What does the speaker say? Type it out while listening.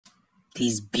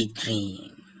this big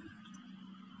dream.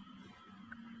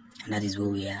 And that is where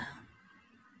we are.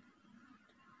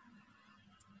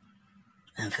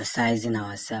 Emphasizing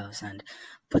ourselves and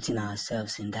putting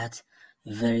ourselves in that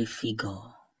very figure,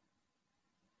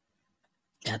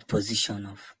 that position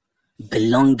of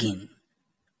belonging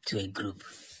to a group.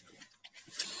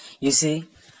 You see,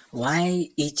 why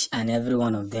each and every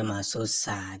one of them are so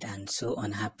sad and so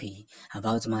unhappy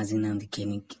about Nnamdi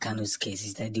Kanu's case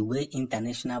is that the way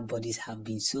international bodies have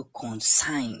been so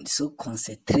consigned, so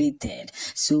concentrated,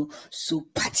 so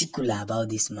particular about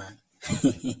this man.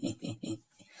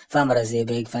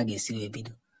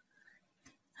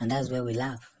 And that's where we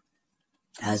laugh.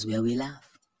 That's where we laugh.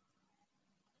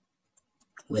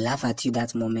 We laugh at you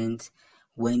that moment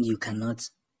when you cannot,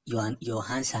 your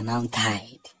hands are now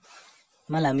tied.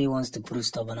 Malami wants to prove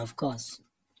stubborn, of course.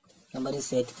 Somebody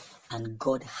said, and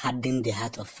God hardened the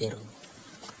heart of Pharaoh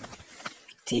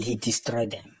till he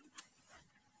destroyed them.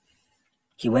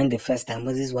 He went the first time,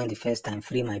 Moses went the first time,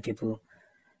 free my people.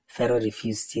 Pharaoh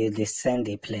refused till they sent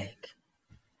a plague.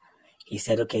 He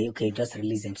said, okay, just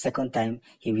release them. Second time,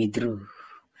 he withdrew.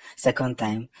 Second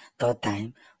time, third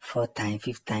time, fourth time,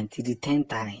 fifth time, till the 10th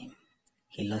time,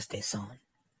 he lost a son.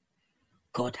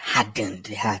 God hardened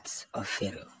the hearts of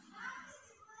Pharaoh.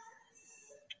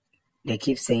 They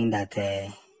keep saying that,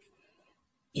 that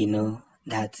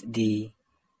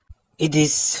it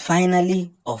is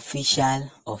finally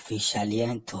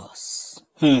officialientos.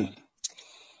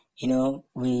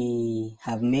 We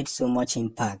have made so much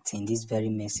impact in this very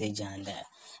message, and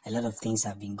a lot of things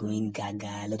have been going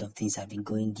gaga, a lot of things have been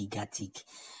going gigantic,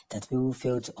 that people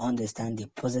fail to understand the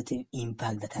positive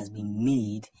impact that has been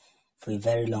made for a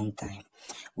very long time.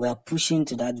 We are pushing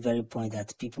to that very point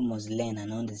that people must learn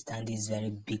and understand this very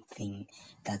big thing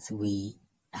that we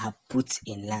have put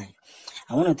in line.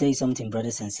 I want to tell you something,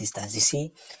 brothers and sisters. You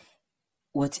see,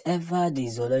 whatever the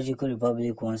Zoological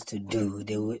Republic wants to do,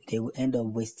 they will end up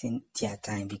wasting their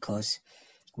time, because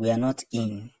we are not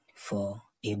in for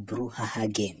a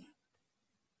brouhaha game.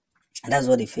 And that's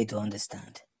what they fail to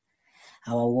understand.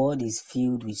 Our world is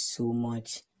filled with so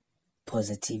much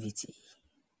positivity.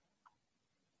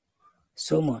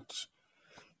 So much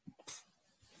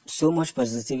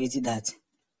positivity that,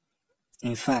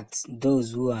 in fact,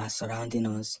 those who are surrounding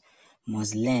us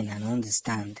must learn and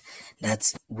understand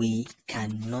that we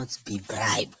cannot be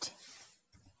bribed.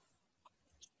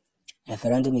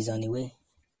 Referendum is on the way.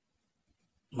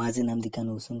 Nnamdi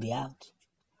Kanu will soon be out.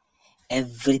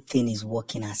 Everything is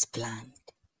working as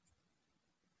planned.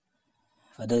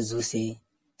 For those who say,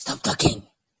 stop talking,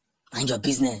 mind your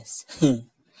business.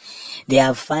 They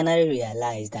have finally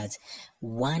realized that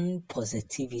one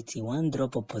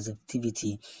drop of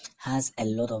positivity has a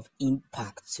lot of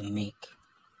impact to make.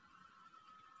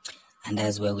 And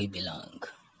that's where we belong.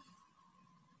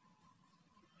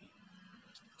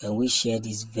 When we share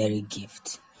this very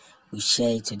gift, we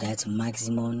share it to that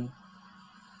maximum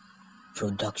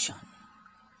production.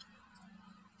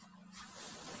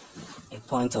 A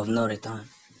point of no return.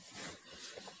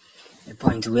 A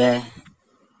point where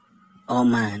all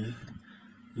man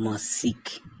must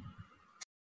seek